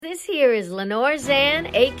This here is Lenore Zan,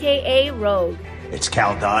 a.k.a. Rogue. It's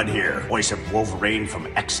Cal Dodd here, voice of Wolverine from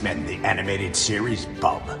X-Men, the animated series,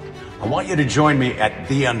 Bub. I want you to join me at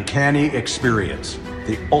The Uncanny Experience,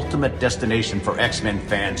 the ultimate destination for X-Men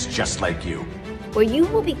fans just like you. Where you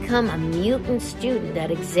will become a mutant student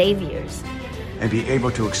at Xavier's. And be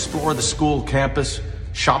able to explore the school campus,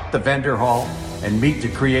 shop the vendor hall, and meet the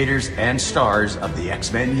creators and stars of the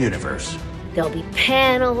X-Men universe. There'll be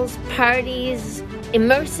panels, parties,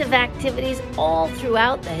 immersive activities all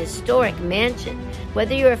throughout the historic mansion.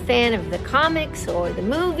 Whether you're a fan of the comics or the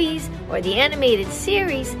movies or the animated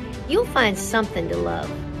series, you'll find something to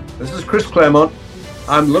love. This is Chris Claremont.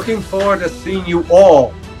 I'm looking forward to seeing you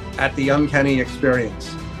all at the Uncanny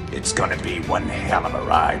Experience. It's gonna be one hell of a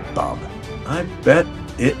ride, Bub. I bet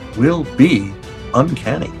it will be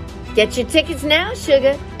uncanny. Get your tickets now,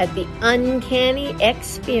 sugar, at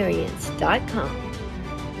theuncannyexperience.com.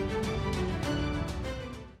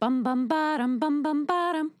 Bum bum bottom bum bum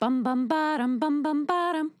bottom bum bum bottom bum bum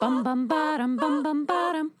bottom bum bum bottom bum bum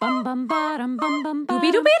bottom bum bum bottom bum bum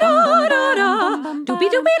doobie doobie da da da doobie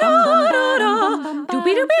doobie da da da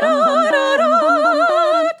doobie doobie da da da bum bum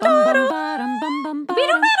bottom bum bum doobie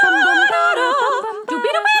doobie da da da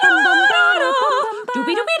doobie doobie da da da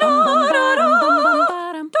doobie doobie da da da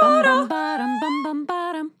bum bottom bum bum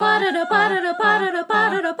bottom ba da ba da ba da ba da ba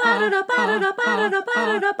da ba da ba da ba da ba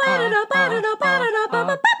da ba da ba da ba da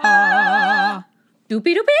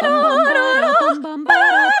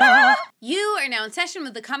You are now in session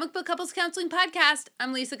with the Comic Book Couples Counseling Podcast.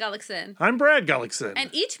 I'm Lisa Gullickson. I'm Brad Gullickson.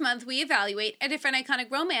 And each month we evaluate a different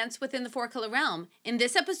iconic romance within the four-color realm. In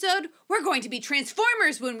this episode, we're going to be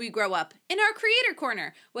Transformers when we grow up in our Creator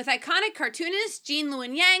Corner with iconic cartoonist Jean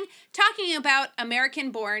Luen Yang talking about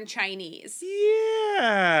American-born Chinese.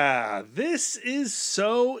 Yeah, this is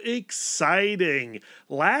so exciting.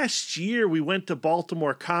 Last year we went to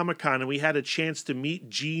Baltimore Comic-Con and we had a chance to meet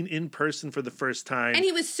Jean in person for the first time. And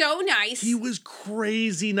he was so nice. He was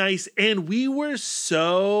crazy nice, and we were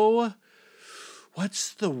so,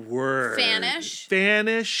 what's the word? Fanish.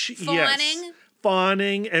 Fawning. Yes.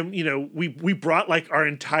 Fawning, and we brought like our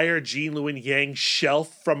entire Jean Luen Yang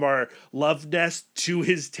shelf from our love nest to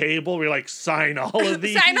his table. We were like, sign all of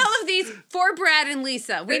these. Sign all of these for Brad and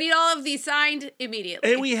Lisa. We need all of these signed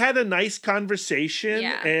immediately. And we had a nice conversation,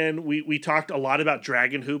 yeah. And we talked a lot about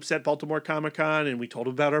Dragon Hoops at Baltimore Comic-Con, and we told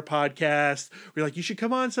him about our podcast. We were like, you should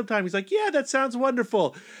come on sometime. He's like, yeah, that sounds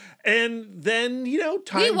wonderful. And then,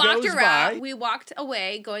 time goes by. We walked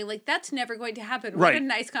away going like, that's never going to happen. What a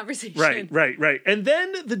nice conversation. Right. And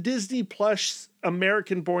then the Disney Plus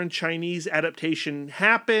American-born Chinese adaptation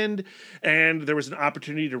happened, and there was an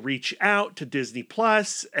opportunity to reach out to Disney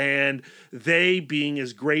Plus, and they, being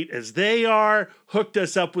as great as they are, hooked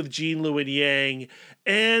us up with Jean Luen Yang.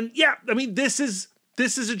 And yeah, I mean, this is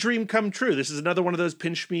a dream come true. This is another one of those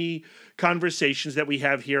pinch me conversations that we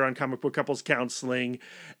have here on Comic Book Couples Counseling.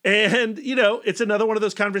 And, it's another one of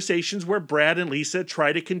those conversations where Brad and Lisa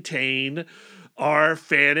try to contain our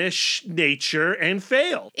fanish nature and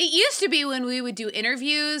fail. It used to be when we would do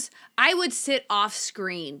interviews, I would sit off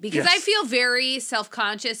screen because Yes. I feel very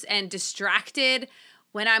self-conscious and distracted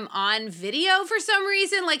when I'm on video for some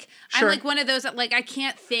reason. Like, Sure. I'm like one of those that like I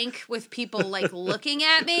can't think with people like looking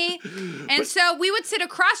at me. And so we would sit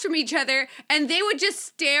across from each other and they would just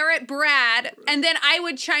stare at Brad and then I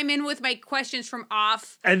would chime in with my questions from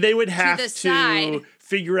off. And they would have the to side.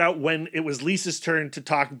 figure out when it was Lisa's turn to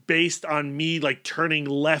talk based on me like turning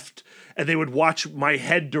left, and they would watch my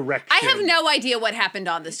head direction. I have no idea what happened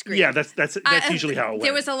on the screen. Yeah, that's usually how it went.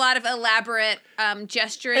 There was a lot of elaborate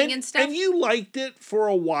gesturing and stuff. And you liked it for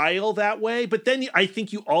a while that way, but then I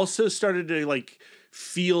think you also started to like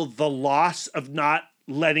feel the loss of not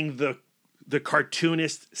letting the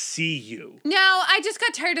cartoonist see you. No, I just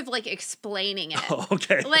got tired of like explaining it. Oh,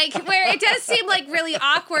 okay. Like where it does seem like really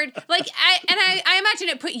awkward. Like I imagine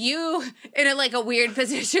it put you in a weird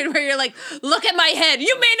position where you're like, look at my head.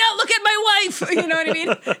 You may not look at my wife. You know what I mean?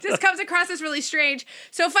 It just comes across as really strange.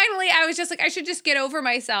 So finally I was just like, I should just get over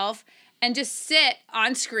myself and just sit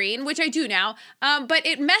on screen, which I do now. But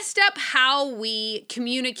it messed up how we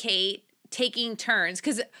communicate taking turns.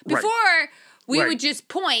 Because before we would just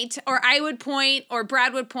point, or I would point, or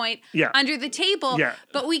Brad would point under the table. Yeah.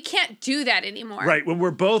 But we can't do that anymore. Right. When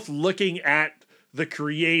we're both looking at the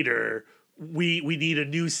creator, we need a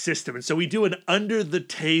new system. And so we do an under the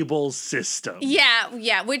table system.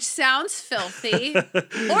 Yeah, which sounds filthy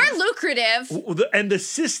or lucrative. And the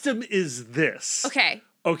system is this. Okay.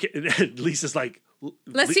 Lisa's like...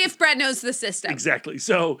 Let's see if Brad knows the system. Exactly.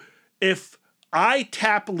 So if I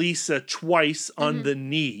tap Lisa twice on the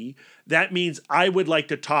knee that means I would like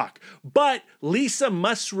to talk. But Lisa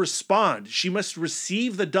must respond. She must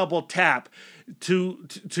receive the double tap to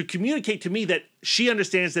communicate to me that she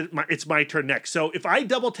understands that it's my turn next. So if I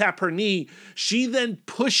double tap her knee, she then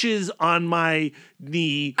pushes on my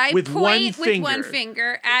knee with one finger. With one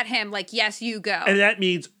finger at him, like, yes, you go. And that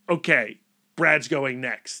means, okay, Brad's going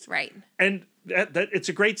next. Right. And that it's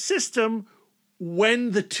a great system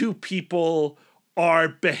when the two people are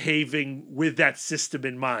behaving with that system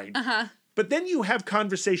in mind. Uh-huh. But then you have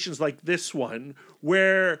conversations like this one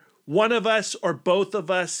where one of us or both of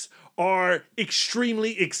us are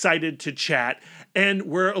extremely excited to chat and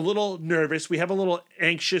we're a little nervous. We have a little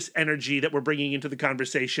anxious energy that we're bringing into the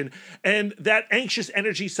conversation. And that anxious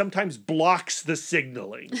energy sometimes blocks the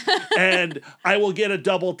signaling. And I will get a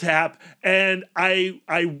double tap and I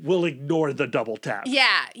will ignore the double tap.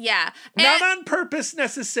 Yeah. Not on purpose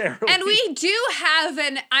necessarily. And we do have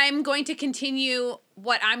I'm going to continue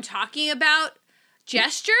what I'm talking about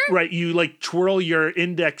gesture. Right, you like twirl your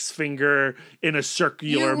index finger in a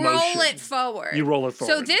circular motion. You roll it forward.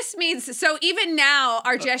 So this means, even now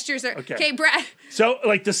our gestures are, okay, Brad. So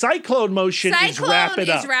like the cyclone motion is wrap it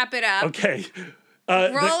up. Okay.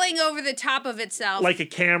 Rolling over the top of itself. Like a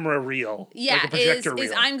camera reel. Yeah, like a projector reel.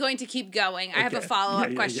 is I'm going to keep going. I have a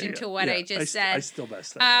follow-up question to what I just said. I still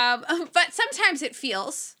messed that up. But sometimes it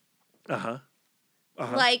feels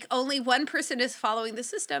like only one person is following the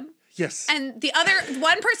system. Yes. And the other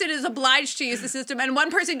one person is obliged to use the system, and one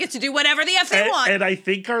person gets to do whatever the F they want. And I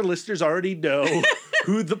think our listeners already know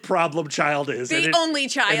who the problem child is. The only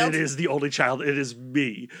child. And it is the only child. It is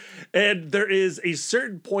me. And there is a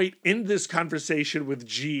certain point in this conversation with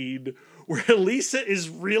Gene where Lisa is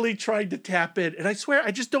really trying to tap in. And I swear,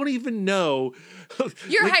 I just don't even know.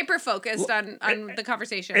 You're hyper-focused on the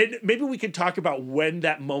conversation. And maybe we can talk about when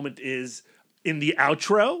that moment is in the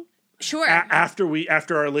outro. Sure.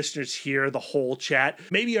 After our listeners hear the whole chat,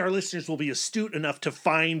 maybe our listeners will be astute enough to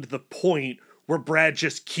find the point where Brad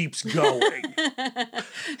just keeps going.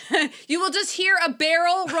 You will just hear a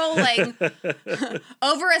barrel rolling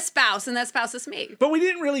over a spouse, and that spouse is me. But we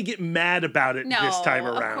didn't really get mad about it this time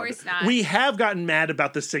around. Of course not. We have gotten mad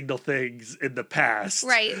about the signal things in the past.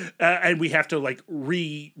 Right. And we have to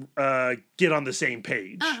get on the same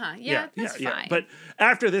page. Yeah, that's fine. But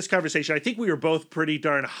after this conversation, I think we were both pretty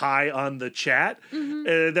darn high on the chat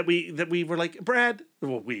that we were like, Brad, I'm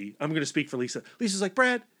going to speak for Lisa. Lisa's like,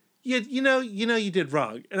 Brad, you know you did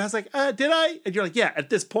wrong. And I was like, did I? And you're like, yeah,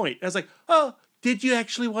 at this point. I was like, oh, did you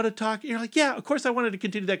actually want to talk? And you're like, yeah, of course I wanted to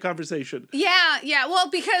continue that conversation. Yeah.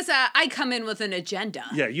 Well, because I come in with an agenda.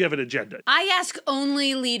 Yeah, you have an agenda. I ask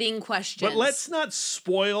only leading questions. But let's not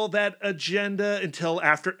spoil that agenda until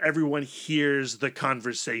after everyone hears the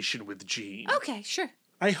conversation with Gene. Okay, sure.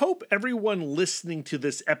 I hope everyone listening to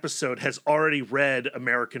this episode has already read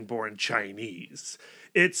American Born Chinese.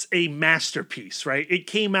 It's a masterpiece, right? It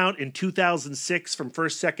came out in 2006 from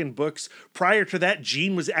First Second Books. Prior to that,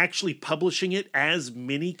 Gene was actually publishing it as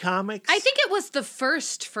mini comics. I think it was the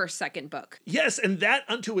First Second book. Yes, and that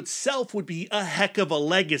unto itself would be a heck of a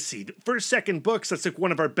legacy. First Second Books, that's like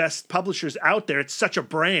one of our best publishers out there. It's such a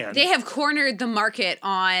brand. They have cornered the market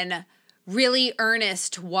on really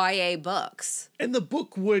earnest YA books. And the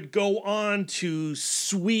book would go on to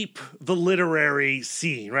sweep the literary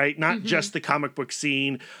scene, right? Not just the comic book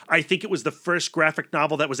scene. I think it was the first graphic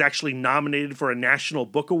novel that was actually nominated for a National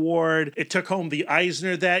Book Award. It took home the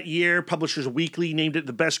Eisner that year. Publishers Weekly named it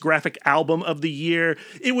the best graphic album of the year.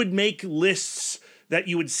 It would make lists that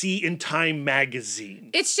you would see in Time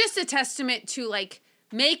magazine. It's just a testament to,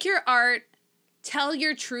 make your art, tell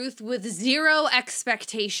your truth with zero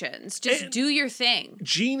expectations. Just do your thing.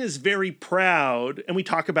 Gene is very proud, and we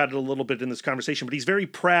talk about it a little bit in this conversation, but he's very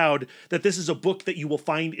proud that this is a book that you will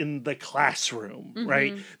find in the classroom,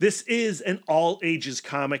 right? This is an all-ages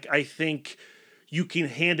comic. I think you can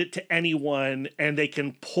hand it to anyone, and they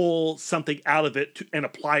can pull something out of it and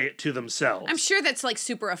apply it to themselves. I'm sure that's,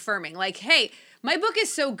 super affirming. Hey, my book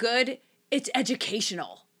is so good, it's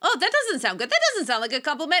educational. Oh, that doesn't sound good. That doesn't sound like a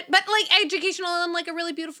compliment, but educational in a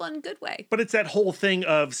really beautiful and good way. But it's that whole thing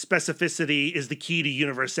of specificity is the key to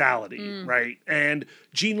universality, right? And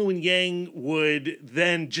Gene Luen Yang would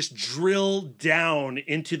then just drill down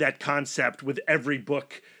into that concept with every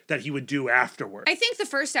book that he would do afterward. I think the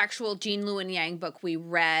first actual Gene Luen Yang book we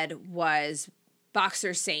read was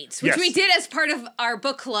Boxer Saints, which we did as part of our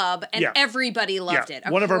book club, and everybody loved it.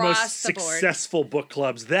 One of our most successful book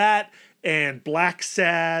clubs. That And Black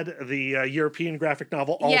Sad, the European graphic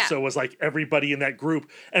novel, also was like everybody in that group.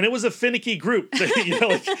 And it was a finicky group.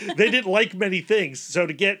 They didn't like many things. So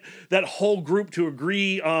to get that whole group to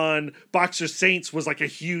agree on Boxer Saints was like a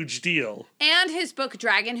huge deal. And his book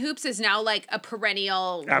Dragon Hoops is now like a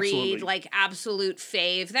perennial read, like absolute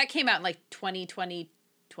fave. That came out in like 2020.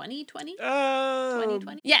 2020?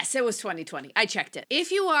 2020? Yes, it was 2020. I checked it.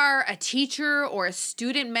 If you are a teacher or a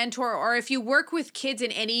student mentor, or if you work with kids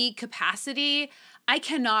in any capacity, I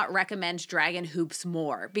cannot recommend Dragon Hoops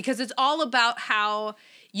more, because it's all about how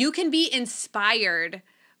you can be inspired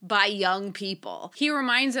by young people. He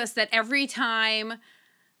reminds us that every time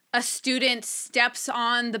a student steps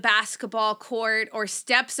on the basketball court or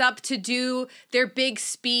steps up to do their big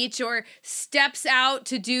speech or steps out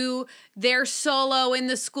to do their solo in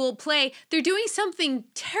the school play, they're doing something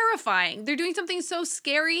terrifying. They're doing something so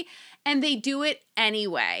scary, and they do it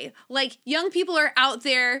anyway. Like, young people are out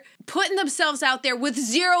there putting themselves out there with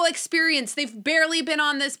zero experience. They've barely been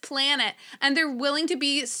on this planet, and they're willing to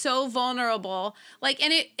be so vulnerable. Like,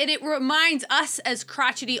 and it reminds us as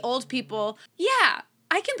crotchety old people, yeah,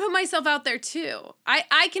 I can put myself out there too.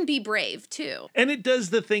 I can be brave too. And it does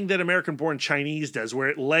the thing that American Born Chinese does, where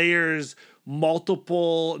it layers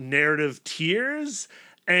multiple narrative tiers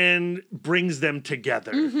and brings them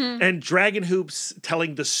together. And Dragon Hoops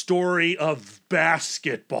telling the story of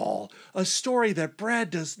basketball, a story that Brad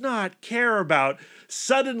does not care about.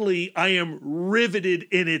 Suddenly, I am riveted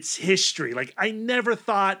in its history. Like, I never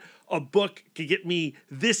thought a book could get me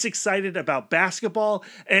this excited about basketball,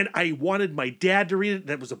 and I wanted my dad to read it.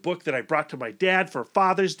 That was a book that I brought to my dad for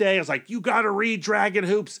Father's Day. I was like, you gotta read Dragon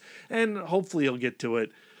Hoops, and hopefully he'll get to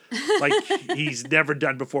it like he's never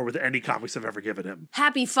done before with any comics I've ever given him.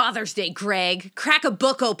 Happy Father's Day, Greg. Crack a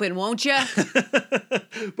book open, won't you?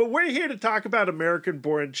 But we're here to talk about American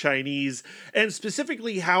Born Chinese, and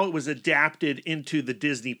specifically how it was adapted into the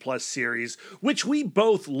Disney Plus series, which we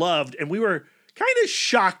both loved, and we were kind of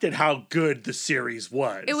shocked at how good the series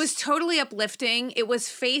was. It was totally uplifting. It was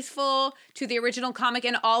faithful to the original comic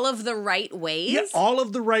in all of the right ways. Yeah, all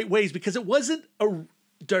of the right ways, because it wasn't a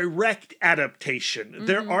direct adaptation.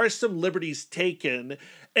 There are some liberties taken,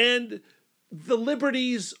 and the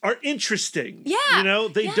liberties are interesting. Yeah. You know,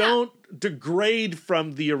 they don't degrade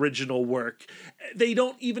from the original work. They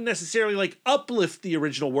don't even necessarily like uplift the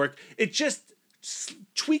original work. It just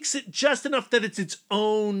tweaks it just enough that it's its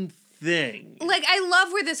own thing. Like, I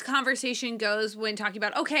love where this conversation goes when talking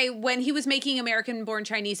about, okay, when he was making American Born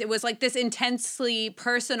Chinese, it was like this intensely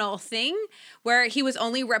personal thing where he was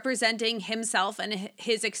only representing himself and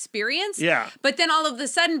his experience. Yeah. But then all of a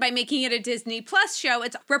sudden, by making it a Disney Plus show,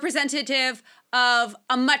 it's representative of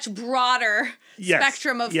a much broader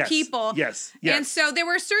spectrum of people. Yes. And so there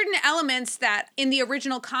were certain elements that in the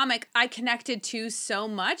original comic I connected to so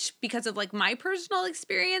much because of like my personal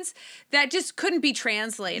experience that just couldn't be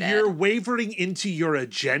translated. You're wavering into your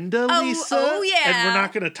agenda, Lisa. Oh yeah. And we're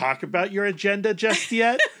not going to talk about your agenda just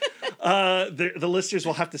yet. The listeners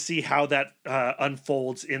will have to see how that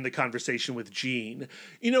unfolds in the conversation with Gene.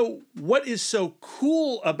 You know, what is so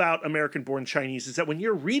cool about American Born Chinese is that when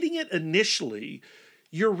you're reading it initially,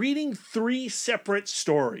 you're reading three separate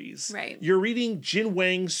stories. Right. You're reading Jin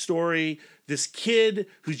Wang's story, this kid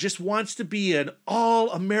who just wants to be an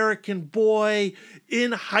all-American boy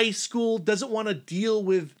in high school, doesn't want to deal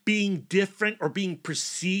with being different or being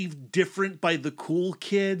perceived different by the cool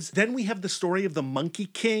kids. Then we have the story of the Monkey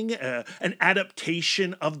King, an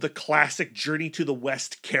adaptation of the classic Journey to the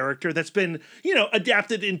West character that's been, you know,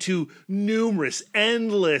 adapted into numerous,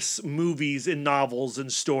 endless movies and novels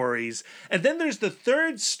and stories. And then there's the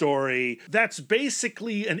third story that's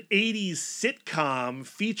basically an 80s sitcom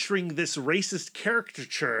featuring this racist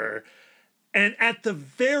caricature. And at the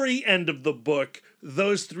very end of the book,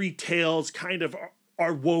 those three tales kind of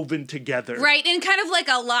are woven together. Right, in kind of like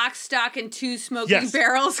a lock, stock, and two smoking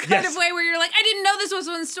barrels kind of way where you're like, I didn't know this was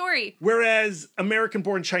one story. Whereas American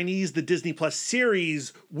Born Chinese, the Disney Plus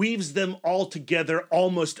series, weaves them all together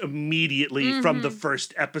almost immediately from the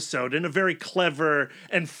first episode in a very clever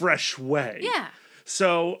and fresh way. Yeah.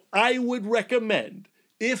 So I would recommend,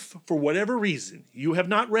 if for whatever reason you have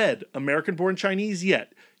not read American Born Chinese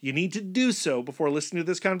yet, you need to do so before listening to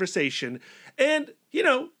this conversation. And, you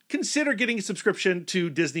know, consider getting a subscription to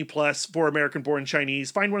Disney Plus for American Born Chinese.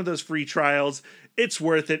 Find one of those free trials. It's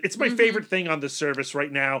worth it. It's my favorite thing on the service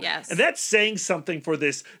right now. Yes. And that's saying something for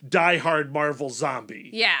this diehard Marvel zombie.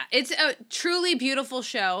 Yeah, it's a truly beautiful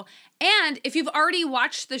show. And if you've already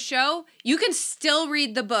watched the show, you can still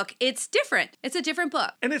read the book. It's different. It's a different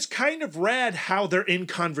book. And it's kind of rad how they're in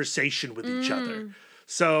conversation with each other.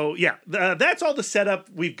 So yeah, that's all the setup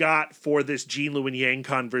we've got for this Gene, Luen, Yang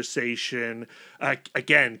conversation.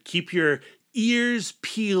 Again, keep your ears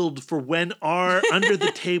peeled for when our under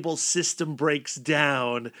the table system breaks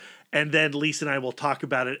down, and then Lisa and I will talk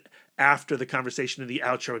about it after the conversation in the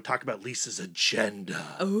outro and talk about Lisa's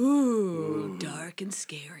agenda. Ooh, dark and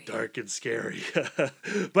scary. Dark and scary.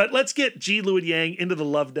 But let's get Gene, Luen, Yang into the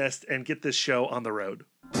love nest and get this show on the road.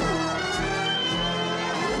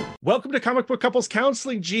 Welcome to Comic Book Couples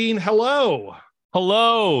Counseling, Gene. Hello.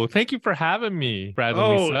 Hello. Thank you for having me, Brad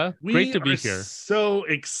and Lisa. Great to be here. So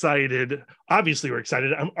excited. Obviously, we're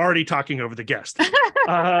excited. I'm already talking over the guest.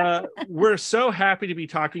 We're so happy to be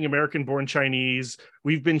talking American-born Chinese.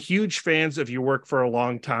 We've been huge fans of your work for a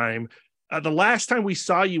long time. The last time we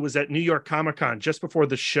saw you was at New York Comic-Con, just before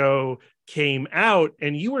the show came out,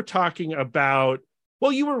 and you were talking about,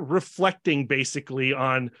 well, you were reflecting basically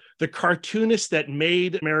on the cartoonist that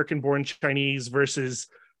made American-born Chinese versus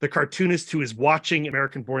the cartoonist who is watching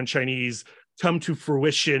American-born Chinese come to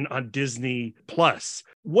fruition on Disney Plus.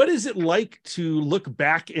 What is it like to look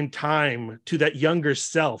back in time to that younger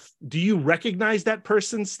self? Do you recognize that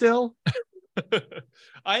person still?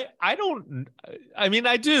 I mean,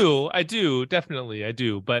 I do, definitely I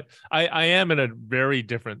do, but I am in a very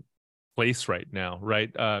different place right now, right?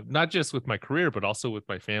 Not just with my career, but also with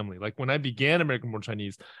my family. Like when I began American-born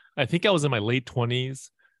Chinese, I think I was in my late 20s.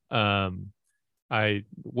 I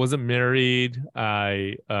wasn't married.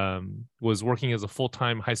 I was working as a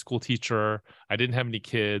full-time high school teacher. I didn't have any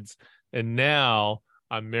kids. And now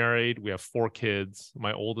I'm married. We have 4 kids.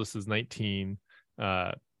 My oldest is 19,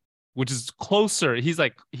 which is closer.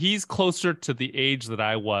 He's closer to the age that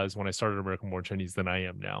I was when I started American-born Chinese than I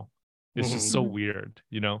am now. It's just so weird,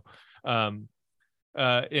 you know? And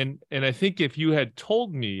I think if you had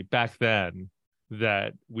told me back then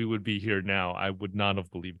that we would be here now, I would not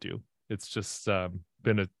have believed you. It's just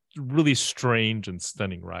been a really strange and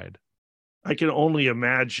stunning ride. I can only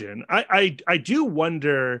imagine. I do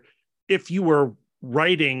wonder if you were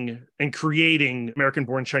writing and creating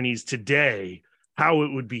American-born Chinese today, how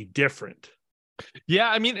it would be different. Yeah,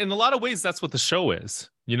 I mean, in a lot of ways, that's what the show is.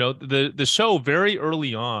 You know, the show very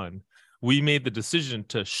early on, we made the decision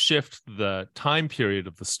to shift the time period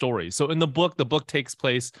of the story. So in the book takes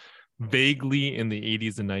place vaguely in the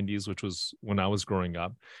 80s and 90s, which was when I was growing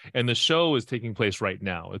up. And the show is taking place right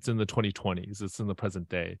now. It's in the 2020s. It's in the present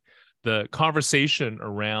day. The conversation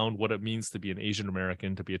around what it means to be an Asian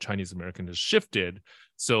American, to be a Chinese American has shifted.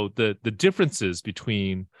 So the differences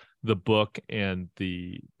between the book and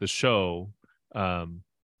the show are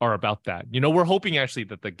about that. You know, we're hoping actually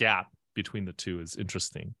that the gap between the two is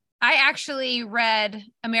interesting. I actually read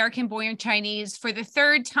American-born Chinese for the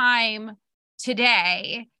 3rd time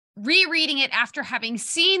today, rereading it after having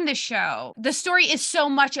seen the show. The story is so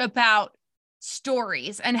much about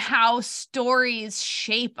stories and how stories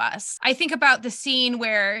shape us. I think about the scene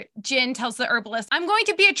where Jin tells the herbalist, I'm going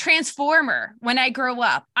to be a transformer when I grow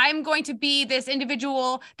up. I'm going to be this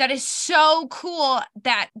individual that is so cool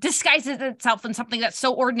that disguises itself in something that's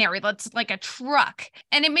so ordinary, that's like a truck.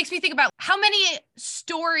 And it makes me think about how many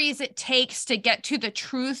stories it takes to get to the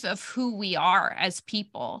truth of who we are as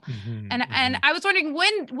people. And I was wondering,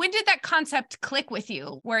 when did that concept click with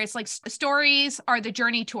you, where it's like stories are the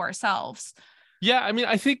journey to ourselves? Yeah, I mean,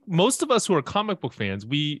 I think most of us who are comic book fans,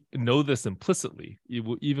 we know this implicitly,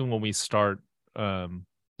 even when we start.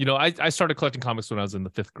 I started collecting comics when I was in the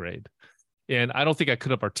 5th grade, and I don't think I could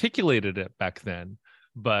have articulated it back then,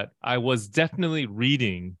 but I was definitely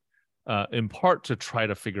reading in part to try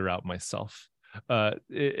to figure out myself. And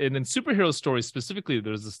in superhero stories specifically,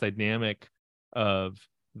 there's this dynamic of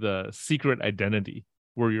the secret identity,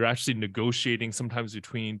 where you're actually negotiating sometimes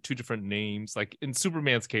between 2 different names. Like in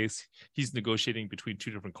Superman's case, he's negotiating between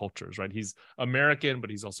 2 different cultures, right? He's American, but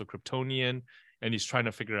he's also Kryptonian, and he's trying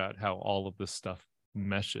to figure out how all of this stuff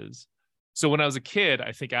meshes. So when I was a kid,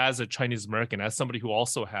 I think as a Chinese American, as somebody who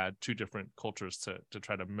also had 2 different cultures to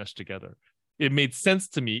try to mesh together, it made sense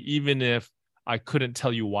to me, even if I couldn't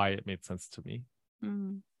tell you why it made sense to me.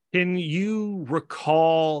 Can you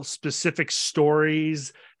recall specific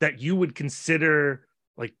stories that you would consider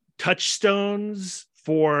like touchstones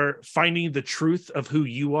for finding the truth of who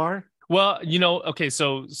you are? Well, okay,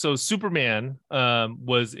 so Superman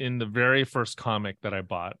was in the very first comic that I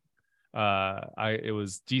bought. It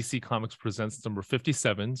was DC Comics Presents number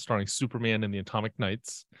 57, starring Superman and the Atomic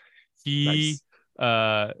Knights. Nice.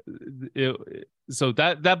 So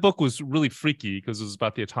that book was really freaky because it was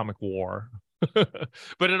about the atomic war.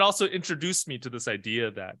 But it also introduced me to this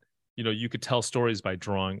idea that, you could tell stories by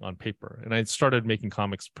drawing on paper. And I started making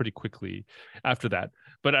comics pretty quickly after that.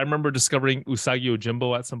 But I remember discovering Usagi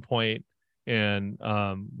Yojimbo at some point. and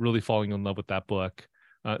really falling in love with that book.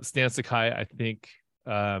 Stan Sakai, I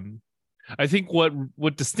think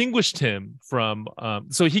what distinguished him from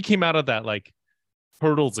so he came out of that like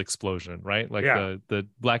Turtles explosion, right? Like the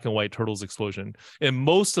black and white Turtles explosion, and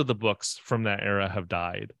most of the books from that era have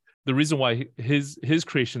died. The reason why his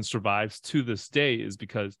creation survives to this day is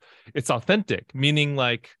because it's authentic, meaning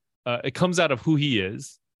like it comes out of who he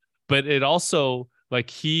is, but it also like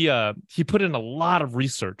he put in a lot of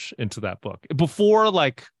research into that book before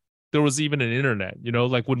like there was even an internet, you know,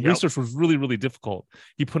 like when research was really, really difficult.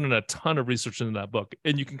 He put in a ton of research into that book,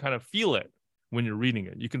 and you can kind of feel it when you're reading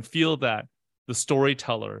it. You can feel that the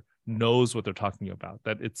storyteller knows what they're talking about,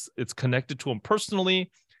 that it's connected to him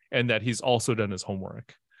personally, and that he's also done his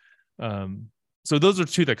homework. So those are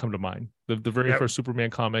two that come to mind: the very first Superman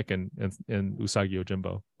comic and Usagi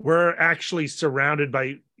Yojimbo. We're actually surrounded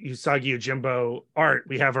by Usagi Yojimbo art.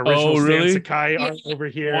 We have original Stan Sakai art over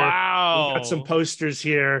here. Wow. We've got some posters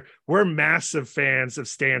here. We're massive fans of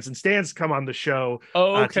Stan's, and Stan's come on the show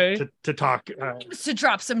to talk. To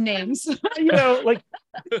drop some names. You know, like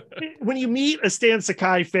when you meet a Stan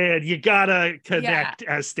Sakai fan, you gotta connect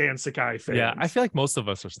as Stan Sakai fans. Yeah, I feel like most of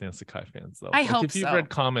us are Stan Sakai fans, though. I hope if you've read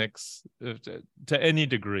comics to any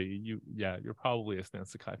degree, you're probably a Stan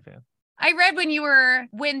Sakai fan. I read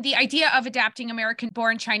when the idea of adapting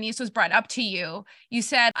American-born Chinese was brought up to you, you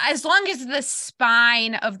said, as long as the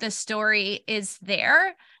spine of the story is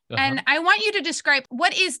there. And I want you to describe,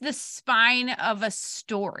 what is the spine of a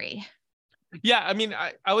story? Yeah, I mean,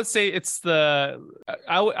 I would say it's I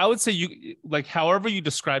would say you like however you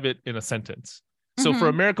describe it in a sentence. So for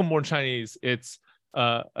American-born Chinese, it's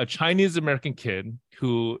a Chinese American kid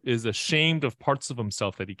who is ashamed of parts of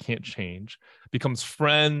himself that he can't change, becomes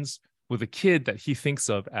friends with a kid that he thinks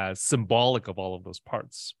of as symbolic of all of those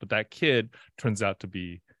parts. But that kid turns out to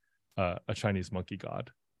be a Chinese monkey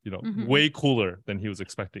god, you know, way cooler than he was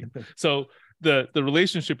expecting. So the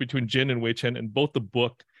relationship between Jin and Wei Chen in both the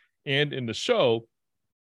book and in the show,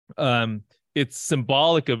 it's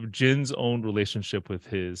symbolic of Jin's own relationship with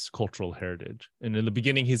his cultural heritage. And in the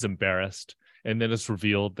beginning, he's embarrassed. And then it's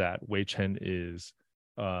revealed that Wei Chen is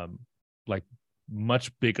like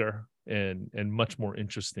much bigger and much more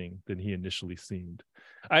interesting than he initially seemed.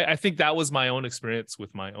 I think that was my own experience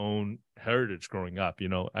with my own heritage growing up. You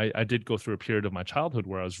know, I did go through a period of my childhood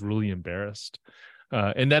where I was really embarrassed.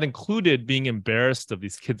 And that included being embarrassed of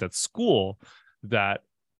these kids at school that,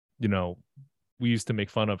 you know, we used to make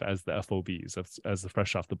fun of as the FOBs, as the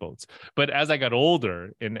fresh off the boats. But as I got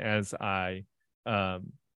older and as I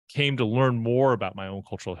came to learn more about my own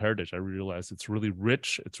cultural heritage, I realized it's really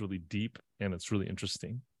rich, it's really deep, and it's really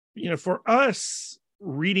interesting. You know, for us,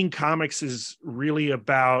 reading comics is really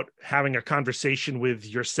about having a conversation with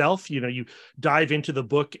yourself. You know, you dive into the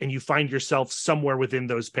book and you find yourself somewhere within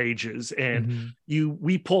those pages, and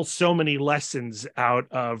we pull so many lessons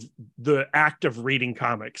out of the act of reading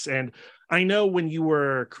comics. And I know when you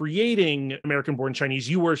were creating American-born Chinese,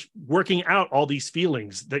 you were working out all these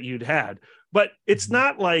feelings that you'd had, but it's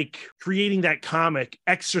not like creating that comic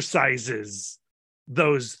exercises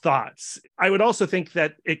those thoughts. I would also think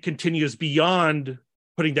that it continues beyond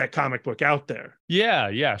putting that comic book out there.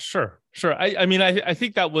 Yeah, sure. I mean, I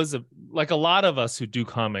think that was like a lot of us who do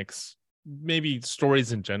comics, maybe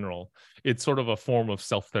stories in general, it's sort of a form of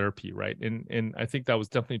self-therapy, right? And I think that was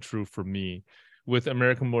definitely true for me. With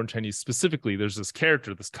American-born Chinese specifically, there's this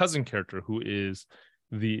cousin character, who is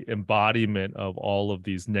the embodiment of all of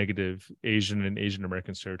these negative Asian and Asian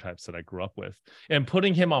American stereotypes that I grew up with. And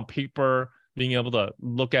putting him on paper, being able to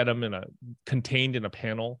look at him contained in a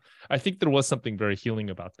panel, I think there was something very healing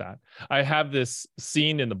about that. I have this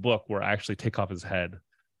scene in the book where I actually take off his head,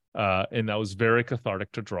 and that was very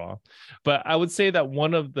cathartic to draw. But I would say that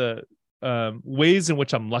one of the ways in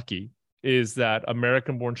which I'm lucky is that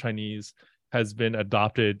American-born Chinese has been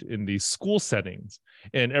adopted in these school settings.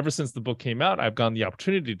 And ever since the book came out, I've gotten the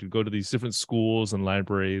opportunity to go to these different schools and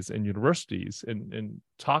libraries and universities and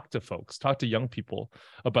talk to young people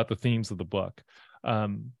about the themes of the book. A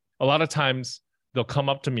lot of times they'll come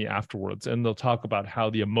up to me afterwards and they'll talk about how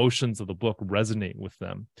the emotions of the book resonate with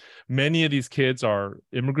them. Many of these kids are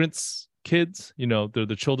kids, you know, they're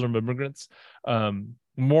the children of immigrants.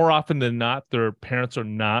 More often than not, their parents are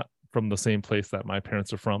not from the same place that my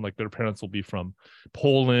parents are from. Like their parents will be from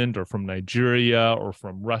Poland or from Nigeria or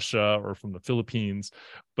from Russia or from the Philippines.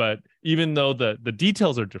 But even though the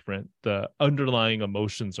details are different, the underlying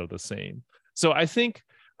emotions are the same. So I think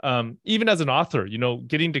even as an author, you know,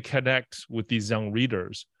 getting to connect with these young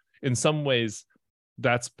readers, in some ways,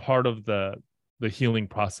 that's part of the healing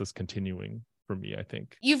process continuing for me, I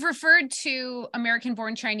think. You've referred to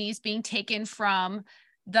American-born Chinese being taken from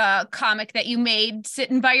the comic that you made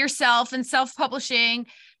sitting by yourself and self-publishing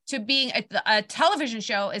to being a television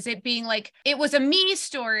show? Is it being like, it was a me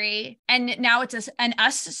story and now it's an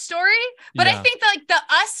us story? But I think that, like, the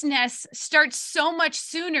usness starts so much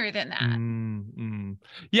sooner than that.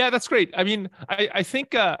 Yeah, that's great. I mean, I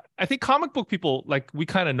think comic book people, like, we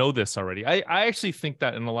kind of know this already. I actually think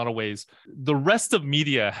that in a lot of ways, the rest of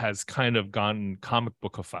media has kind of gotten comic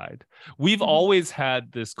bookified. We've always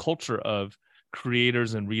had this culture of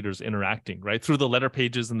creators and readers interacting, right, through the letter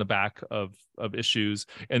pages in the back of issues,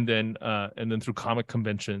 and then through comic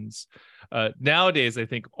conventions. Nowadays, I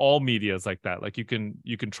think all media is like that. Like, you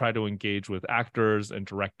can try to engage with actors and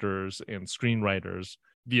directors and screenwriters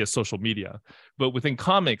via social media, but within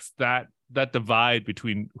comics, that divide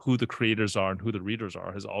between who the creators are and who the readers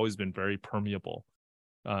are has always been very permeable.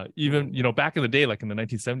 Even, you know, back in the day, like in the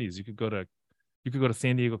 1970s, you could go to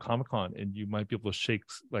San Diego Comic-Con and you might be able to shake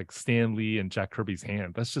like Stan Lee and Jack Kirby's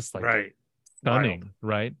hand. That's just like stunning, wild.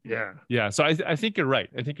 Right? Yeah. So I think you're right.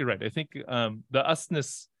 I think the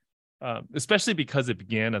usness, especially because it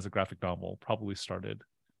began as a graphic novel, probably started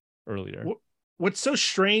earlier. What's so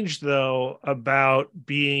strange, though, about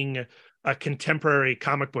being a contemporary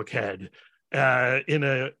comic book head in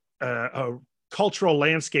a cultural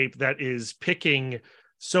landscape that is picking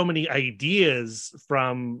so many ideas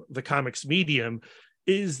from the comics medium,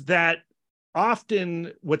 is that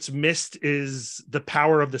often what's missed is the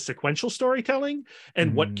power of the sequential storytelling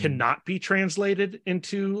and what cannot be translated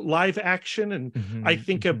into live action. And I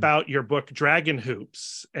think about your book Dragon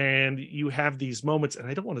Hoops, and you have these moments, and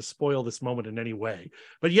I don't want to spoil this moment in any way,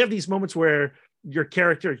 but you have these moments where your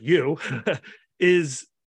character, is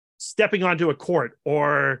stepping onto a court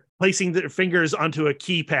or placing their fingers onto a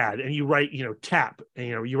keypad, and you write, tap,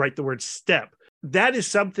 and you write the word step. That is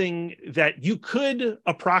something that you could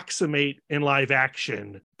approximate in live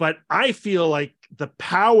action, but I feel like the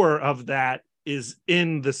power of that is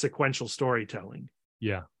in the sequential storytelling.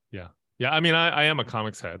 Yeah. I mean, I am a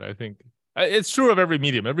comics head. I think it's true of every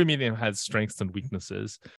medium. Every medium has strengths and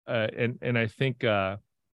weaknesses, and I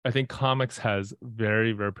think comics has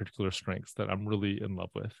very, very particular strengths that I'm really in love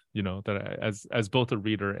with. That as both a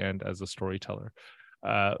reader and as a storyteller.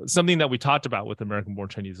 Something that we talked about with American Born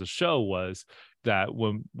Chinese, the show, was that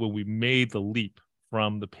when we made the leap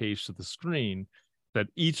from the page to the screen, that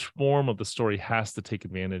each form of the story has to take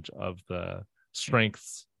advantage of the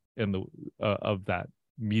strengths in the of that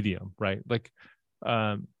medium, right? Like,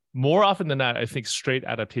 more often than not, I think straight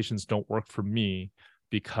adaptations don't work for me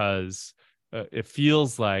because it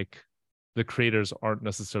feels like the creators aren't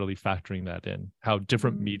necessarily factoring that in, how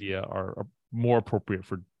different media are more appropriate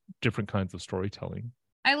for different kinds of storytelling.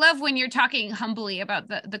 I love when you're talking humbly about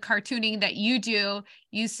the cartooning that you do.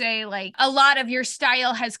 You say, like, a lot of your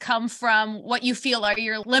style has come from what you feel are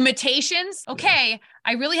your limitations. Okay,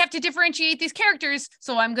 I really have to differentiate these characters,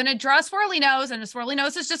 so I'm going to draw a swirly nose, and a swirly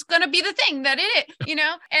nose is just going to be the thing that it,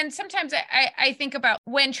 And sometimes I think about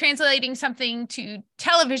when translating something to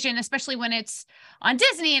television, especially when it's on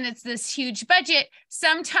Disney and it's this huge budget,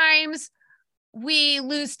 sometimes we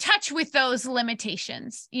lose touch with those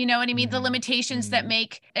limitations. You know what I mean? The limitations that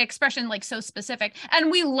make expression like so specific. And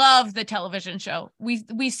we love the television show.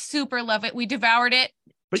 We super love it. We devoured it.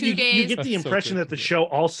 But 2 days. You get the impression that the show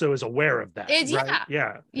also is aware of that.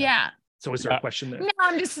 Right? Yeah. So is there a question there? No,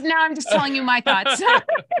 I'm just telling you my thoughts.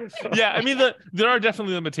 Yeah, I mean, there are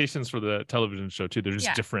definitely limitations for the television show too. They're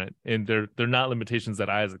just different, and they're not limitations that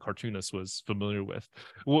I, as a cartoonist, was familiar with.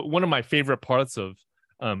 One of my favorite parts of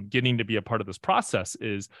getting to be a part of this process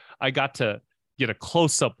is I got to get a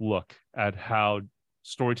close-up look at how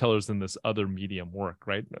storytellers in this other medium work,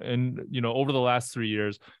 right? And over the last 3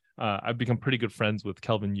 years, I've become pretty good friends with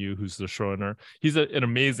Kelvin Yu, who's the showrunner. He's an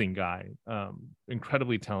amazing guy,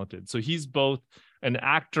 incredibly talented. So he's both an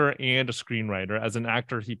actor and a screenwriter. As an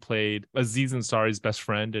actor, he played Aziz Ansari's best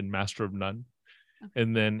friend in Master of None.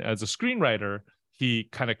 And then as a screenwriter, he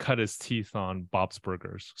kind of cut his teeth on Bob's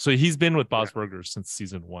Burgers. So he's been with Bob's Burgers since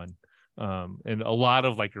season 1. And a lot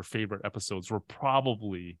of like your favorite episodes were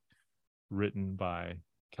probably written by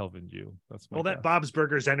Kelvin Yu. That's my guess. That Bob's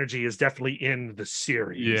Burgers energy is definitely in the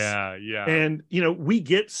series. Yeah. And, we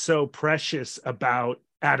get so precious about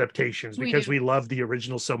adaptations because we love the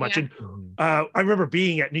original so much. Yeah. And I remember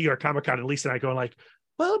being at New York Comic-Con and Lisa and I going like,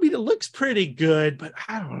 well, I mean, it looks pretty good, but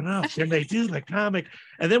I don't know. Can they do the comic?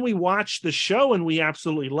 And then we watch the show and we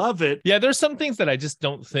absolutely love it. Yeah, there's some things that I just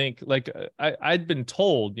don't think, like, I'd been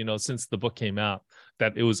told, since the book came out,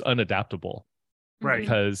 that it was unadaptable. Right.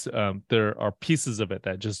 Because there are pieces of it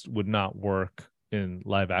that just would not work in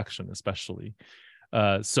live action, especially.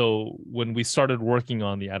 So when we started working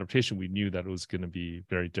on the adaptation, we knew that it was going to be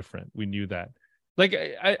very different. We knew that Like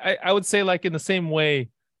I would say, like in the same way,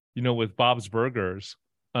 with Bob's Burgers,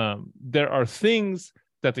 there are things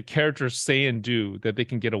that the characters say and do that they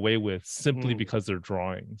can get away with simply because they're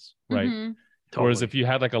drawings, right? Mhm. Whereas Totally. if you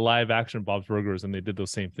had like a live action Bob's Burgers and they did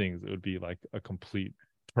those same things, it would be like a complete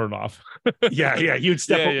turn off. Yeah, you'd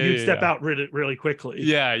step Yeah. out really, really quickly.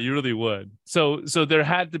 Yeah, you really would. So there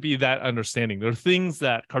had to be that understanding. There are things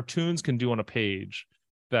that cartoons can do on a page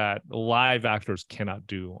that live actors cannot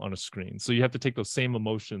do on a screen. So you have to take those same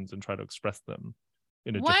emotions and try to express them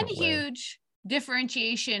in a One different way. huge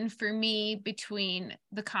differentiation for me between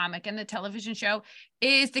the comic and the television show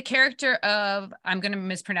is the character of, I'm going to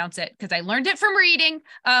mispronounce it because I learned it from reading,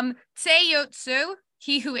 Seiyotsu,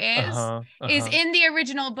 he who is in the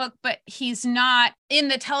original book, but he's not in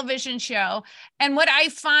the television show. And what I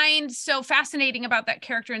find so fascinating about that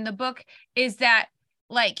character in the book is that,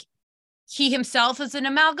 like, he himself is an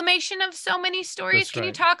amalgamation of so many stories. That's Can you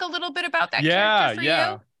right. talk a little bit about that character for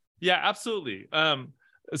you? Yeah, absolutely.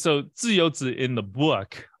 So Ziyouzi in the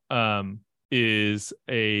book is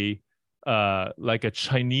a like a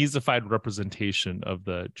Chinesified representation of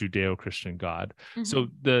the Judeo-Christian God. Mhm. So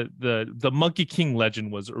the Monkey King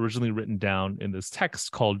legend was originally written down in this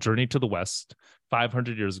text called Journey to the West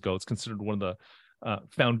 500 years ago. It's considered one of the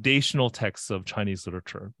foundational texts of Chinese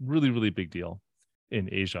literature. Really, really big deal in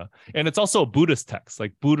Asia. And it's also a Buddhist text.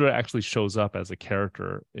 Like Buddha actually shows up as a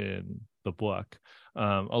character in the book.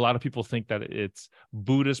 A lot of people think that it's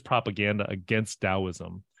Buddhist propaganda against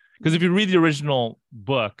Taoism. Because if you read the original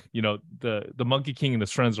book, the Monkey King and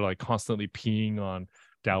his friends are like constantly peeing on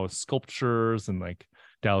Taoist sculptures and like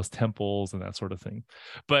Taoist temples and that sort of thing.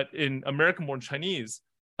 But in American-born Chinese,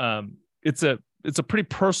 it's a pretty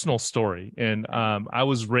personal story. And I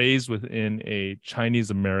was raised within a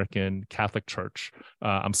Chinese American Catholic church.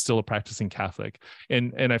 I'm still a practicing Catholic.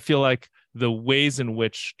 And I feel like the ways in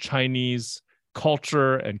which Chinese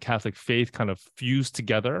culture and Catholic faith kind of fused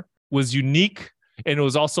together was unique. And it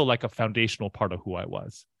was also like a foundational part of who I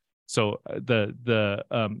was. So the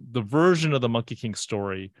version of the Monkey King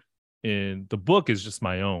story in the book is just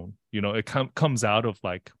my own. It comes out of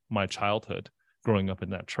like my childhood growing up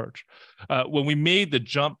in that church. When we made the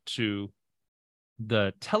jump to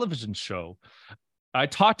the television show, I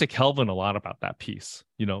talked to Kelvin a lot about that piece,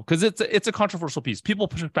 because it's a controversial piece. People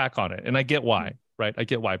push back on it, and I get why, right? I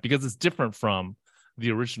get why, because it's different from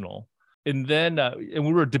the original. And then and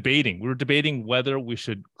we were debating whether we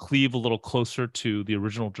should cleave a little closer to the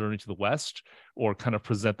original Journey to the West or kind of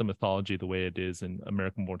present the mythology the way it is in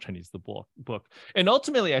American-born Chinese, the book. And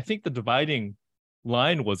ultimately, I think the dividing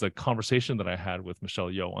line was a conversation that I had with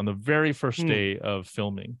Michelle Yeoh on the very first day of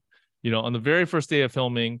filming. On the very first day of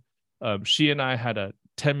filming, she and I had a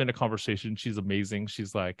 10-minute conversation. She's amazing.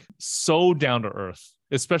 She's like so down to earth,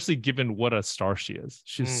 especially given what a star she is.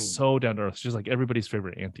 She's so down to earth. She's like everybody's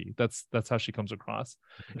favorite auntie. That's how she comes across.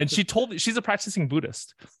 And she's a practicing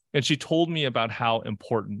Buddhist, and she told me about how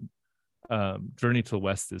important Journey to the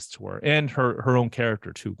West is to her, and her own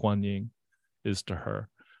character too, Guan Ying, is to her.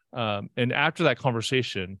 And after that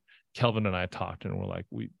conversation, Kelvin and I talked, and we're like,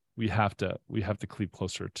 we have to cleave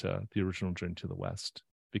closer to the original Journey to the West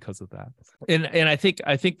because of that. And I think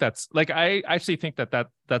that's like, I actually think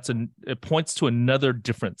it points to another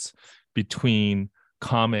difference between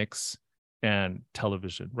comics and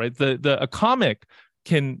television, right? A comic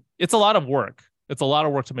it's a lot of work. It's a lot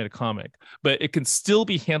of work to make a comic, but it can still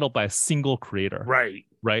be handled by a single creator.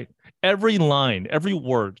 Right. Every line, every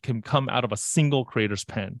word can come out of a single creator's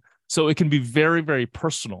pen. So it can be very, very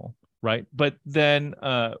personal. Right. But then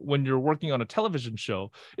when you're working on a television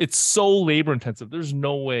show, it's so labor intensive. There's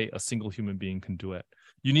no way a single human being can do it.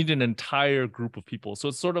 You need an entire group of people. So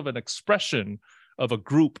it's sort of an expression of a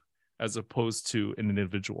group as opposed to an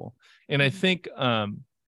individual. And I think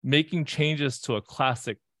making changes to a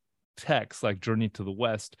classic text like Journey to the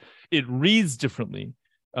West, it reads differently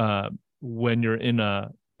when you're in a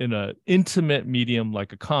intimate medium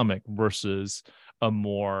like a comic versus a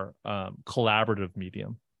more collaborative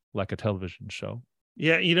medium like a television show.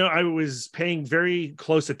 Yeah, I was paying very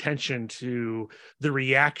close attention to the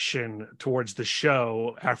reaction towards the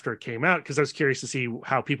show after it came out, because I was curious to see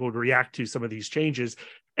how people would react to some of these changes.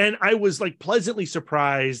 And I was like pleasantly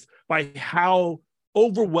surprised by how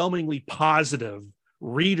overwhelmingly positive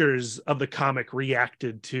readers of the comic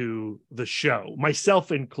reacted to the show,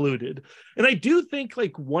 myself included. And I do think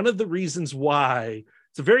like one of the reasons why,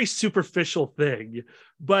 it's a very superficial thing,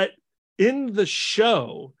 but in the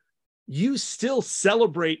show, you still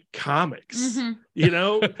celebrate comics. Mm-hmm. You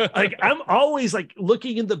know, like I'm always like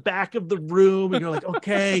looking in the back of the room, and you're like,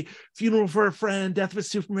 okay, Funeral for a Friend, Death of a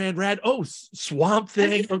Superman, Rad. Oh, Swamp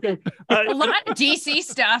Thing. Okay, A lot of DC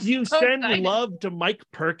stuff. you So send excited. love to Mike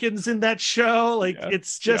Perkins in that show. Like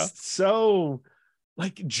it's just so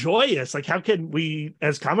like joyous. Like how can we,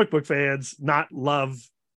 as comic book fans, not love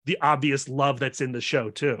the obvious love that's in the show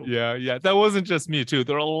too? Yeah. That wasn't just me too.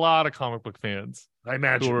 There are a lot of comic book fans. I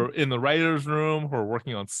imagine. Who are in the writer's room, who are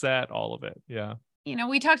working on set, all of it. Yeah. You know,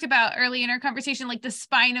 we talked about early in our conversation, like the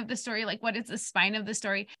spine of the story, like what is the spine of the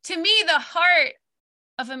story? To me, the heart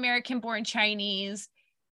of American Born Chinese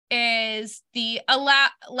is the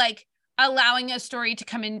allowing a story to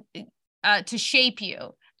come in, to shape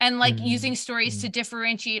you, and like using stories to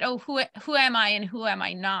differentiate, who am I and who am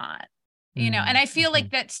I not? You know, and I feel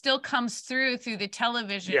like that still comes through the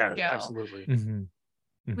television show. Absolutely.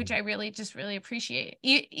 Which I really appreciate.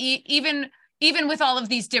 Even with all of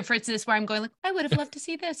these differences where I'm going like, I would have loved to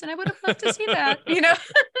see this and I would have loved to see that, you know.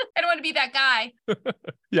 I don't want to be that guy.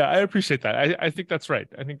 Yeah, I appreciate that. I think that's right.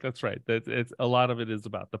 That it's a lot of it is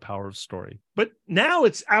about the power of story. But now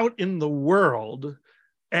it's out in the world,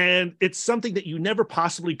 and it's something that you never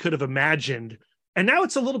possibly could have imagined. And now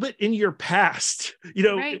it's a little bit in your past. You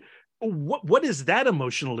know, right. What is that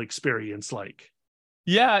emotional experience like?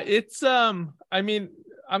 Yeah, it's I mean,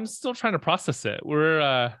 I'm still trying to process it.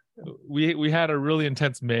 We had a really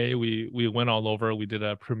intense May. We went all over. We did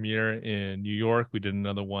a premiere in New York. We did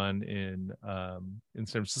another one in San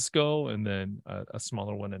Francisco, and then a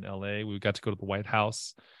smaller one in LA. We got to go to the White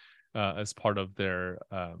House as part of their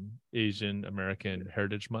Asian American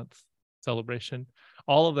Heritage Month celebration.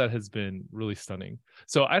 All of that has been really stunning.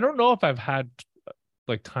 So I don't know if I've had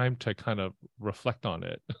like time to kind of reflect on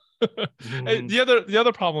it. The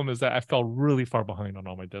other problem is that I fell really far behind on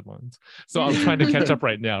all my deadlines, so I'm trying to catch up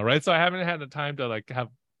right now, right? So I haven't had the time to like have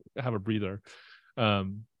a breather.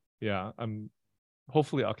 Hopefully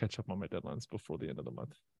I'll catch up on my deadlines before the end of the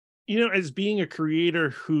month. You know, as being a creator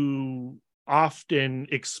who often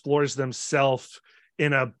explores themselves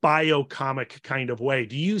in a biocomic kind of way,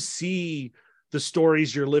 do you see the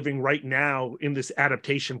stories you're living right now in this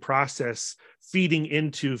adaptation process feeding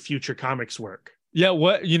into future comics work? Yeah,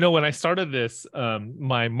 when I started this,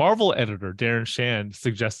 my Marvel editor, Darren Shand,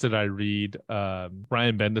 suggested I read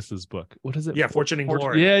Brian Bendis's book. What is it? Yeah, Fortune and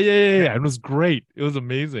Glory. Yeah. It was great. It was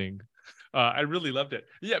amazing. I really loved it.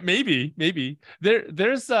 Yeah, maybe. There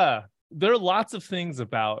are lots of things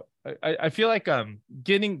about, I feel like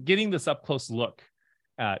getting this up close look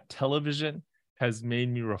at television has made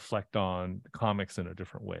me reflect on comics in a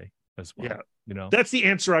different way as well. Yeah. You know, that's the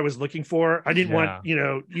answer I was looking for. I didn't want, you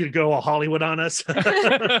to go all Hollywood on us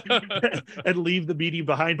and leave the medium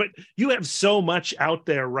behind. But you have so much out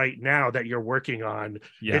there right now that you're working on.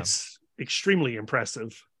 Yeah. It's extremely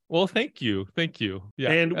impressive. Well, thank you.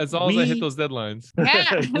 Yeah, and as long as I hit those deadlines.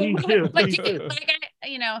 Yeah, we do.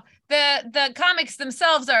 The comics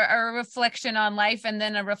themselves are a reflection on life, and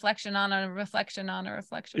then a reflection on a reflection on a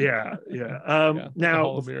reflection. Yeah.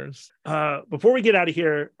 Now, before we get out of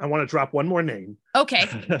here, I want to drop one more name. Okay.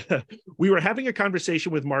 We were having a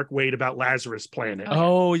conversation with Mark Waid about Lazarus Planet.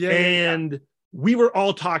 Oh, yeah. And we were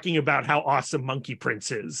all talking about how awesome Monkey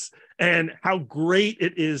Prince is and how great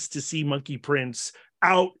it is to see Monkey Prince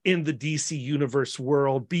out in the DC universe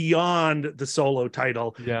world beyond the solo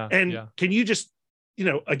title. Yeah. And can you just,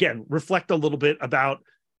 again, reflect a little bit about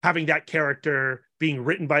having that character being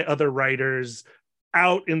written by other writers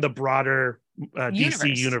out in the broader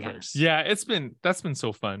DC universe? Yeah, that's been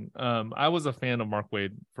so fun. I was a fan of Mark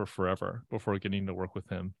Waid for forever before getting to work with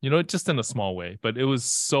him, just in a small way, but it was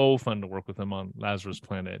so fun to work with him on Lazarus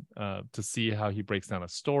Planet, to see how he breaks down a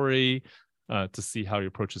story, to see how he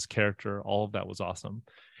approaches character. All of that was awesome.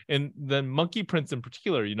 And then Monkey Prince in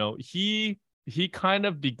particular, he kind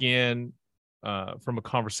of began from a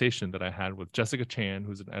conversation that I had with Jessica Chan,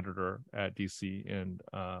 who's an editor at DC, and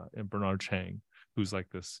Bernard Chang, who's like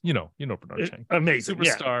this, Bernard Chang, amazing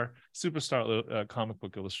superstar comic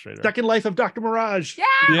book illustrator. Second Life of Dr. Mirage. Yeah,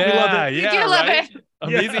 we love it. You do love it.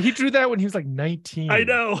 Amazing. Yeah. He drew that when he was like 19. I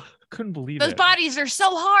know. Couldn't believe those bodies are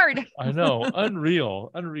so hard. I know.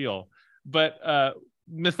 Unreal. But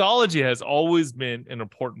mythology has always been an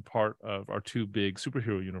important part of our two big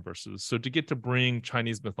superhero universes. So to get to bring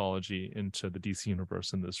Chinese mythology into the DC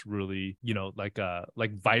universe in this really, like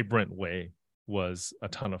vibrant way was a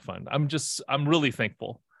ton of fun. I'm really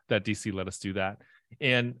thankful that DC let us do that.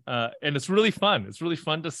 And it's really fun. It's really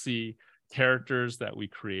fun to see characters that we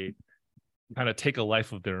create kind of take a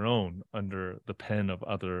life of their own under the pen of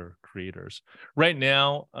other creators. Right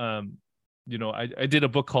now, I did a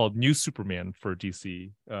book called New Superman for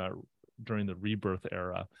DC during the Rebirth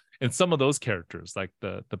era. And some of those characters, like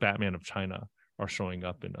the Batman of China, are showing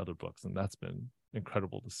up in other books, and that's been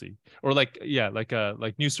incredible to see. Or like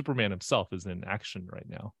New Superman himself is in action right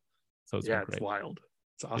now. So it's been great. It's wild.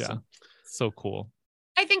 It's awesome. Yeah, so cool.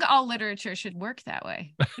 I think all literature should work that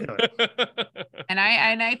way. And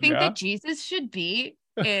I think that Jesus should be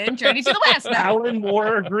in Journey to the West. Alan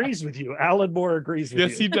Moore agrees with you.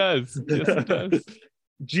 Yes, he does. Yes, he does.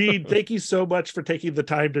 Gene, thank you so much for taking the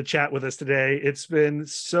time to chat with us today. It's been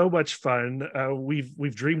so much fun.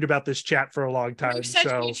 We've dreamed about this chat for a long time. We're such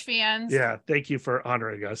huge fans. Yeah, thank you for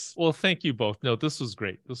honoring us. Well, thank you both. No, this was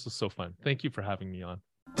great. This was so fun. Thank you for having me on.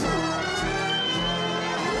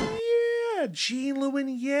 Gene Luen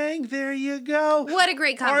Yang, there you go. What a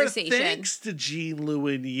great conversation. Our thanks to Gene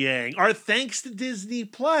Luen Yang. Our thanks to Disney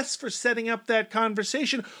Plus for setting up that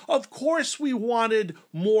conversation. Of course, we wanted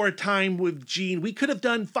more time with Gene. We could have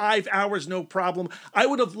done 5 hours, no problem. I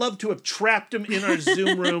would have loved to have trapped him in our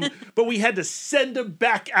Zoom room, but we had to send him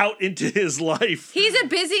back out into his life. He's a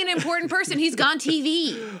busy and important person. He's gone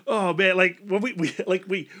TV. Oh man, like when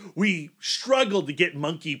we struggled to get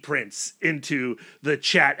Monkey Prince into the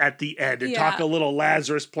chat at the end and talk a little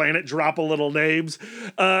Lazarus Planet, drop a little names.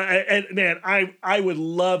 And man, I would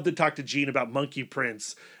love to talk to Gene about Monkey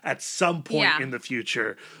Prince at some point in the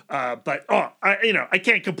future. But I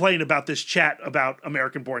can't complain about this chat about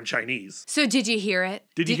American-born Chinese. So did you hear it?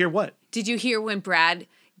 Did you hear what? Did you hear when Brad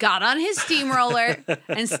got on his steamroller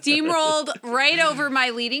and steamrolled right over my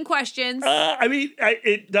leading questions?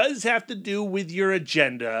 It does have to do with your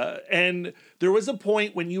agenda. And there was a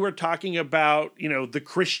point when you were talking about, the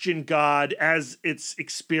Christian God as it's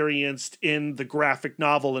experienced in the graphic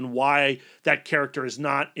novel and why that character is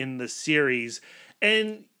not in the series.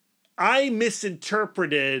 And I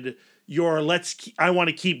misinterpreted your I want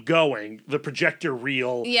to keep going, the projector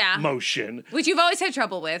reel motion. Which you've always had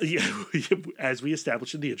trouble with. Yeah, as we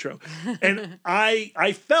established in the intro. And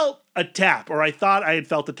I felt a tap, or I thought I had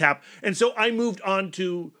felt a tap. And so I moved on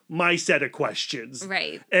to my set of questions.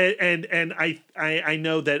 Right. And I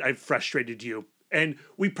know that I've frustrated you. And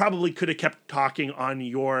we probably could have kept talking on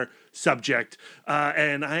your subject.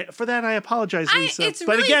 And for that, I apologize, Lisa.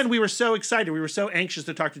 But again, we were so excited. We were so anxious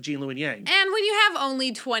to talk to Gene Luen Yang. And when you have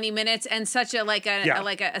only 20 minutes and such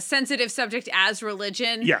a sensitive subject as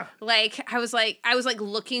religion, I was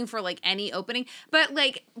looking for any opening. But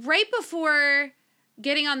right before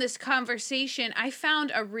getting on this conversation, I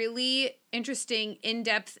found a really interesting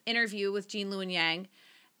in-depth interview with Gene Luen Yang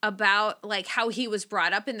about how he was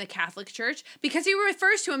brought up in the Catholic Church, because he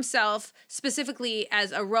refers to himself specifically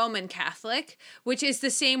as a Roman Catholic, which is the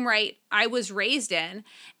same rite I was raised in.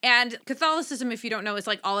 And Catholicism, if you don't know, is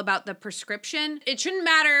all about the prescription. It shouldn't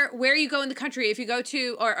matter where you go in the country, if you go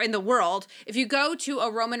to, or in the world, if you go to a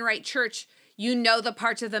Roman Rite church, you know the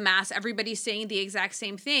parts of the Mass, everybody's saying the exact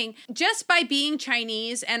same thing. Just by being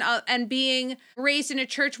Chinese and being raised in a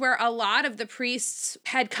church where a lot of the priests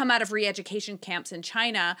had come out of re-education camps in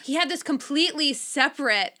China, he had this completely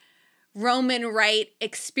separate Roman Rite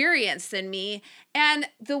experience than me. And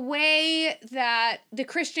the way that the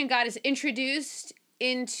Christian God is introduced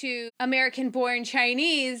into American-born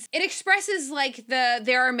Chinese, it expresses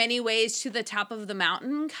there are many ways to the top of the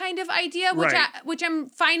mountain kind of idea, which I'm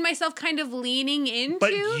find myself kind of leaning into.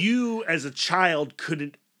 But you, as a child,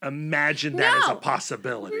 couldn't imagine that as a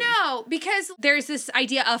possibility. No, because there's this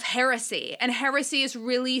idea of heresy, and heresy is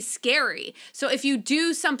really scary. So if you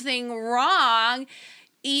do something wrong,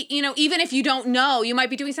 even if you don't know, you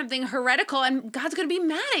might be doing something heretical and God's going to be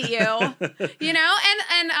mad at you,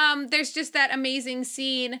 And there's just that amazing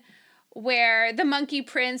scene where the Monkey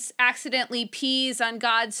Prince accidentally pees on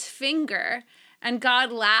God's finger and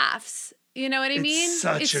God laughs. You know what I mean?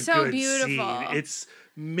 It's so good beautiful. Scene. It's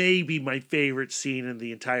maybe my favorite scene in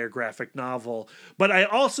the entire graphic novel. But I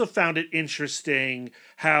also found it interesting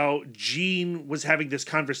how Gene was having this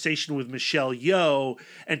conversation with Michelle Yeoh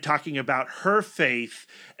and talking about her faith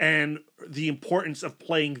and the importance of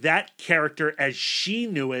playing that character as she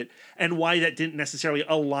knew it, and why that didn't necessarily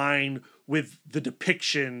align with the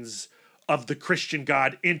depictions of the Christian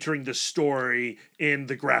God entering the story in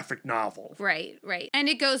the graphic novel. Right. And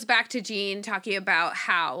it goes back to Gene talking about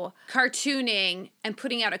how cartooning and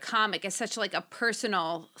putting out a comic is such a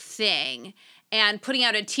personal thing. and putting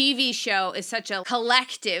out a TV show is such a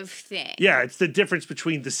collective thing. Yeah, it's the difference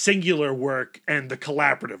between the singular work and the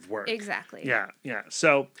collaborative work. Exactly. Yeah.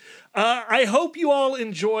 So I hope you all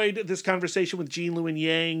enjoyed this conversation with Gene, Luen,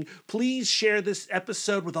 Yang. Please share this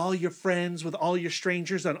episode with all your friends, with all your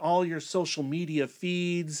strangers on all your social media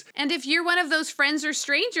feeds. And if you're one of those friends or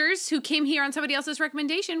strangers who came here on somebody else's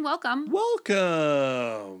recommendation, welcome.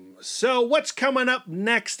 Welcome. So what's coming up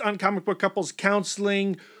next on Comic Book Couples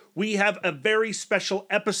Counseling? We have a very special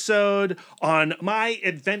episode on my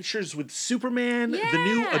adventures with Superman, the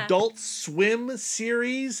new Adult Swim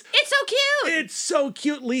series. It's so cute. It's so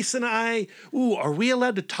cute. Lisa and I, are we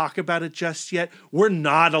allowed to talk about it just yet? We're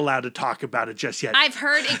not allowed to talk about it just yet. I've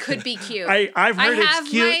heard it could be cute. I've heard it's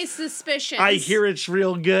cute. I have my suspicions. I hear it's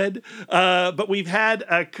real good. But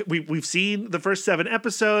we've seen the first 7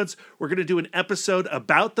 episodes. We're going to do an episode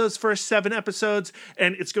about those first 7 episodes,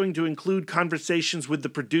 and it's going to include conversations with the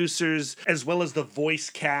producers as well as the voice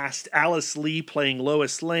cast, Alice Lee playing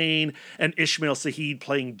Lois Lane and Ishmael Saeed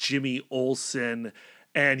playing Jimmy Olsen.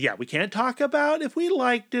 And yeah, we can't talk about if we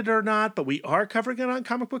liked it or not, but we are covering it on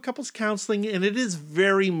Comic Book Couples Counseling, and it is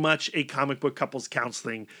very much a Comic Book Couples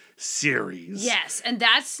Counseling series. Yes, and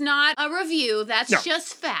that's not a review, that's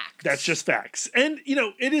just facts. That's just facts. And,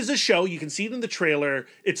 it is a show. You can see it in the trailer.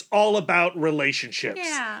 It's all about relationships.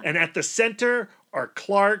 Yeah. And at the center are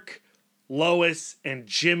Clark, Lois, and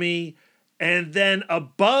Jimmy. And then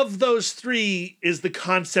above those 3 is the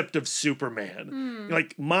concept of Superman.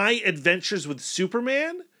 Like, my adventures with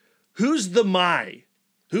Superman, who's the my?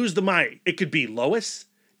 Who's the my? It could be Lois.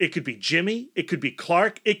 It could be Jimmy. It could be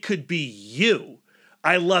Clark. It could be you.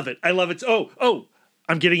 I love it.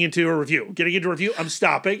 I'm getting into a review. I'm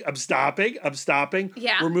stopping.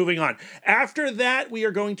 Yeah. We're moving on. After that, we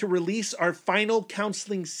are going to release our final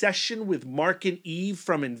counseling session with Mark and Eve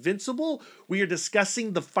from Invincible. We are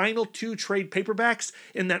discussing the final 2 trade paperbacks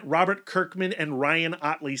in that Robert Kirkman and Ryan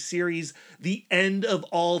Ottley series, The End of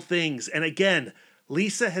All Things. And again,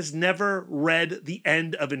 Lisa has never read the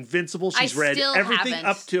end of Invincible. She's read everything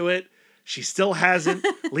up to it. She still hasn't.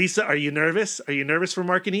 Lisa, are you nervous? Are you nervous for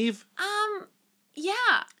Mark and Eve? Yeah.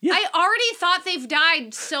 I already thought they've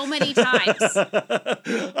died so many times.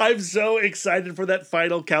 I'm so excited for that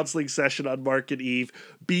final counseling session on Mark and Eve.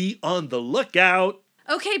 Be on the lookout.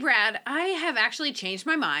 Okay, Brad, I have actually changed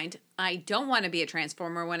my mind. I don't want to be a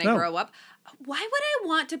Transformer when I grow up. Why would I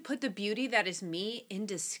want to put the beauty that is me in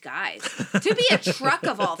disguise? To be a truck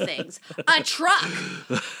of all things. A truck.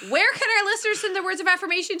 Where can our listeners send their words of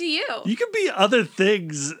affirmation to you? You can be other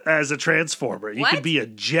things as a Transformer. You could be a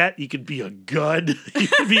jet. You could be a gun. You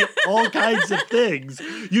could be all kinds of things.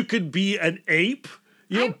 You could be an ape.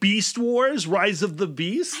 Beast Wars, Rise of the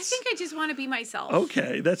Beasts. I think I just want to be myself.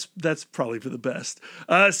 Okay, that's probably for the best.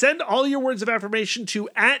 Send all your words of affirmation to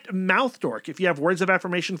 @MouthDork. If you have words of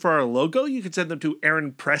affirmation for our logo, you can send them to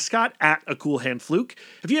Aaron Prescott @ACoolHandFluke.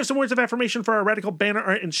 If you have some words of affirmation for our radical banner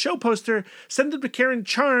art and show poster, send them to Karen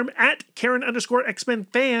Charm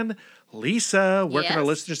 @Karen_XMenFan. Lisa, where can our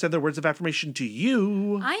listeners send their words of affirmation to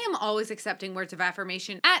you? I am always accepting words of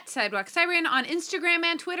affirmation @Sidewalk Siren on Instagram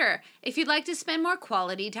and Twitter. If you'd like to spend more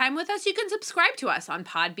quality time with us, you can subscribe to us on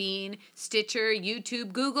Podbean, Stitcher,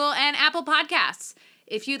 YouTube, Google, and Apple Podcasts.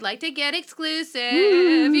 If you'd like to get exclusive,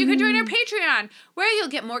 you can join our Patreon, where you'll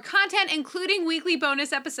get more content, including weekly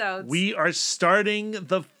bonus episodes. We are starting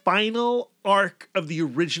the final arc of the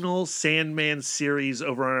original Sandman series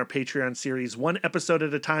over on our Patreon series, 1 episode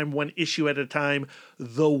at a time, 1 issue at a time.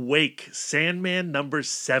 The Wake, Sandman number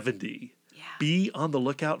 70. Yeah. Be on the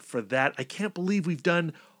lookout for that. I can't believe we've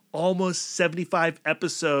done almost 75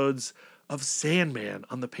 episodes of Sandman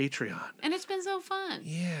on the Patreon. And it's been so fun.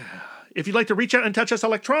 Yeah. If you'd like to reach out and touch us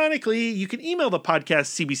electronically, you can email the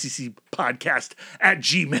podcast,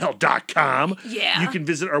 cbccpodcast@gmail.com. Yeah. You can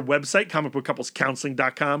visit our website,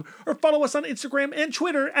 comicbookcouplescounseling.com, or follow us on Instagram and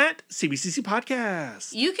Twitter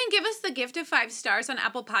 @cbccpodcast. You can give us the gift of 5 stars on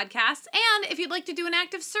Apple Podcasts, and if you'd like to do an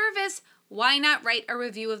act of service, why not write a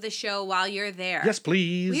review of the show while you're there? Yes,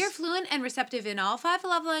 please. We are fluent and receptive in all 5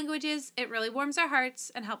 love languages. It really warms our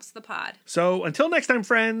hearts and helps the pod. So until next time,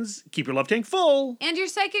 friends, keep your love tank full. And your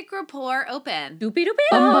psychic rapport open. Doopy doopy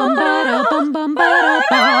bum bum bum ba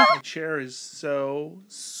My chair is so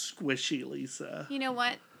squishy, Lisa. You know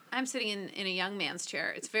what? I'm sitting in a young man's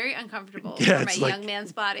chair. It's very uncomfortable Yeah, for my it's like young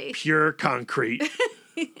man's body. Pure concrete.